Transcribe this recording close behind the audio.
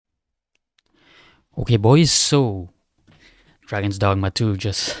Okay, boys, so Dragon's Dogma 2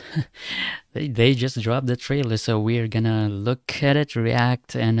 just they just dropped the trailer, so we're gonna look at it,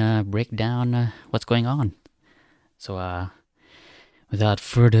 react, and break down what's going on. So without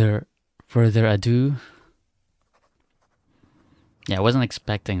further ado, yeah, I wasn't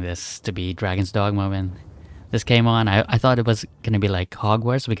expecting this to be Dragon's Dogma when this came on. I thought it was gonna be like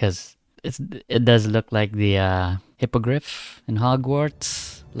Hogwarts because it does look like the hippogriff in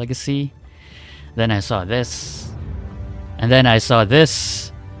Hogwarts Legacy. Then I saw this. And then I saw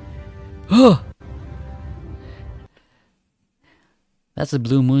this. Oh! That's the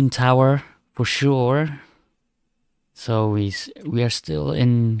Blue Moon Tower for sure. So we are still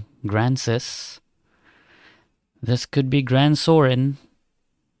in Grancis. This could be Gran Soren.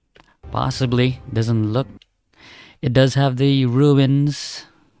 Possibly. Doesn't look. It does have the ruins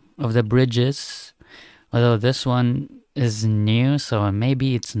of the bridges. Although this one is new, so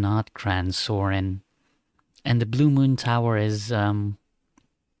maybe it's not Gran Soren. And the Blue Moon Tower is kind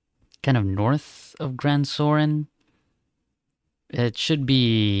of north of Gran Soren. It should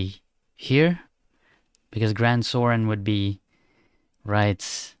be here, because Gran Soren would be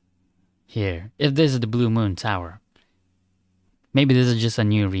right here. If this is the Blue Moon Tower. Maybe this is just a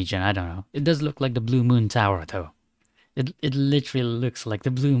new region, I don't know. It does look like the Blue Moon Tower though. It literally looks like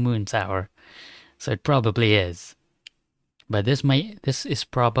the Blue Moon Tower. So it probably is. But this is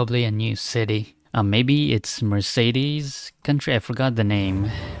probably a new city. Maybe it's Mercedes country. I forgot the name,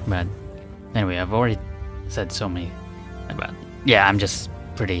 but anyway, I've already said so many about. Yeah, I'm just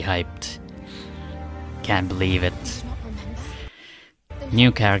pretty hyped. Can't believe it.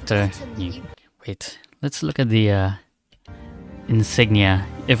 New character. Wait, let's look at the insignia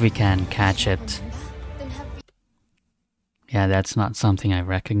if we can catch it. Yeah, that's not something I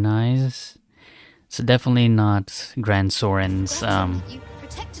recognize. It's definitely not Gran Soren's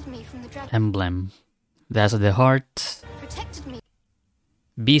emblem. That's the heart.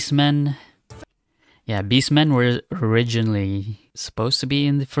 Beastmen. Yeah, Beastmen were originally supposed to be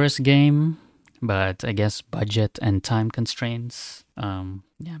in the first game, but I guess budget and time constraints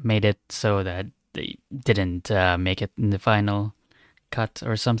made it so that they didn't make it in the final cut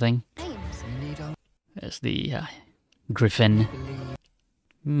or something. There's the Griffin.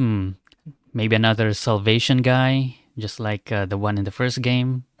 Maybe another Salvation guy, just like the one in the first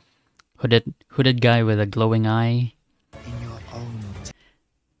game. Hooded guy with a glowing eye.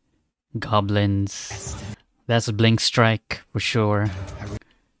 Goblins. That's a Blink Strike for sure.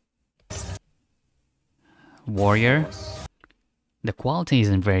 Warrior. The quality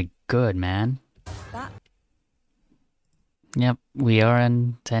isn't very good, man. Yep, we are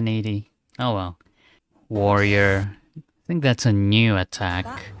in 1080. Oh well. Warrior. I think that's a new attack.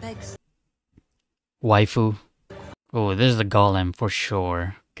 Waifu. Oh, this is a golem for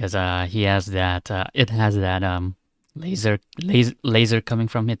sure. Because he has that, it has that laser coming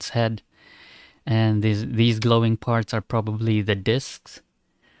from its head. And these glowing parts are probably the discs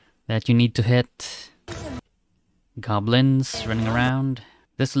that you need to hit. Goblins running around.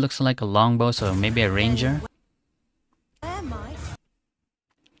 This looks like a longbow, so maybe a ranger.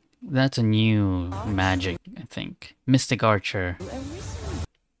 That's a new magic, I think. Mystic Archer.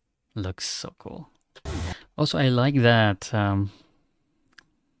 Looks so cool. Also, I like that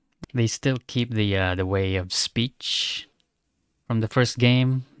they still keep the way of speech from the first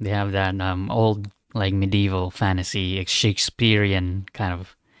game. They have that old, like, medieval fantasy, Shakespearean kind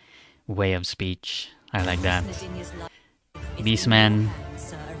of way of speech. I like that. Beastman.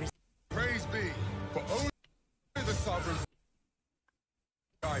 Praise be for only the sovereign's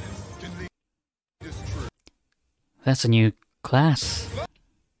guidance can lead this true. That's a new class.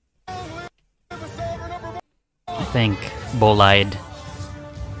 I think Bolide.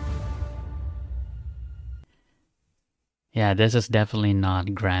 Yeah, this is definitely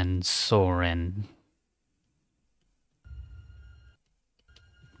not Gran Soren.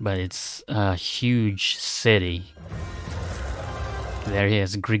 But it's a huge city. There he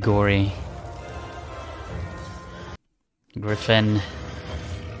is, Grigori. Griffin.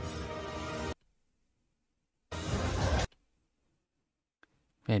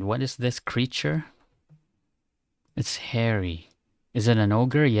 Wait, what is this creature? It's hairy. Is it an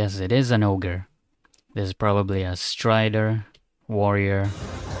ogre? Yes, it is an ogre. This is probably a strider, warrior.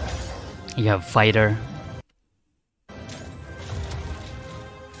 You have fighter.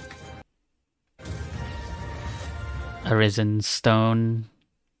 Arisen stone.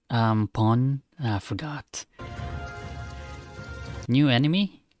 Pawn. I forgot. New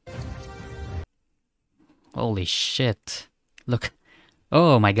enemy? Holy shit. Look.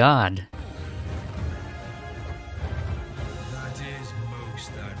 Oh my god. That is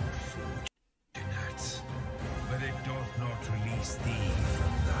most unfortunate. not release thee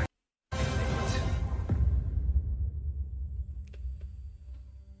from thy fate.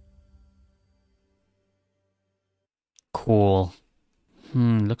 Cool.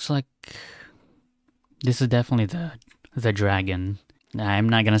 Looks like this is definitely the dragon. I'm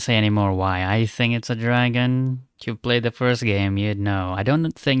not gonna say anymore why I think it's a dragon. If you played the first game, you'd know. I don't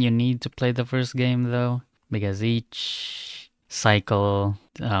think you need to play the first game though, because each cycle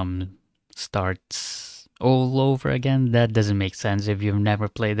starts all over again. That doesn't make sense if you've never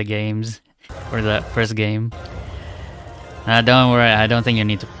played the games or the first game. Don't worry, I don't think you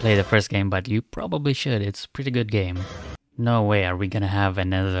need to play the first game, but you probably should. It's a pretty good game. No way are we gonna have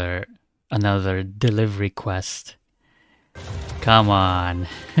another delivery quest. Come on.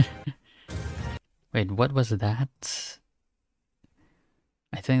 Wait, what was that?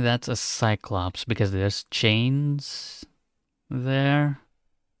 I think that's a Cyclops because there's chains there.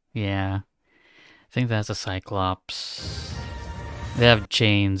 Yeah, I think that's a Cyclops. They have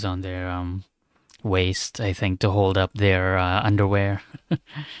chains on their waist, I think, to hold up their underwear.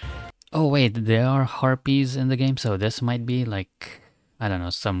 Oh wait, there are harpies in the game, so this might be like, I don't know,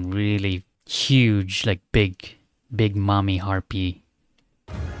 some really huge, like big mommy harpy.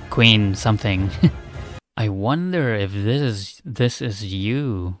 Queen something. I wonder if this is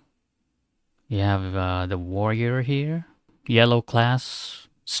you. You have the warrior here. Yellow class,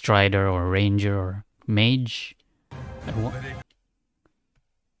 strider or ranger or mage.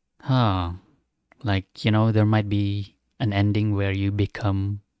 Huh. Like, you know, there might be an ending where you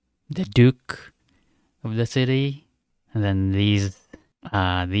become the duke of the city. And then these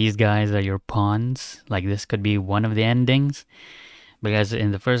guys are your pawns. Like this could be one of the endings. Because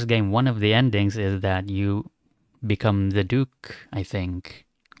in the first game, one of the endings is that you become the Duke, I think.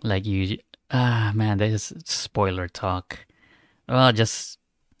 Like you... man, this is spoiler talk. Well, just...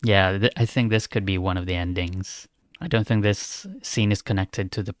 yeah, I think this could be one of the endings. I don't think this scene is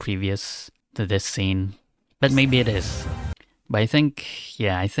connected to the previous... to this scene. But maybe it is. But I think...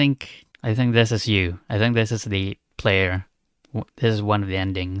 yeah, I think this is you. I think this is the player. This is one of the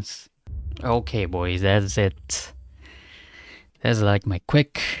endings. Okay, boys, that's it. That's like my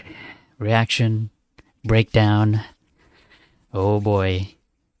quick reaction, breakdown. Oh boy.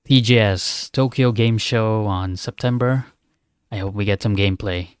 TGS, Tokyo Game Show on September. I hope we get some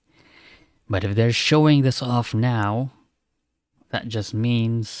gameplay. But if they're showing this off now, that just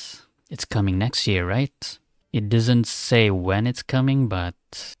means it's coming next year, right? It doesn't say when it's coming,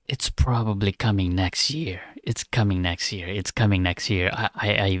 but it's probably coming next year. It's coming next year. It's coming next year.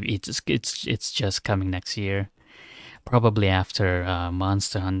 It's just coming next year. Probably after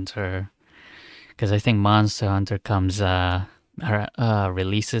Monster Hunter, because I think Monster Hunter comes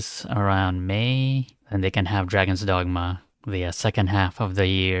releases around May, and they can have Dragon's Dogma the second half of the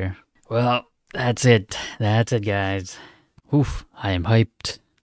year. Well, that's it. That's it, guys. Oof, I am hyped.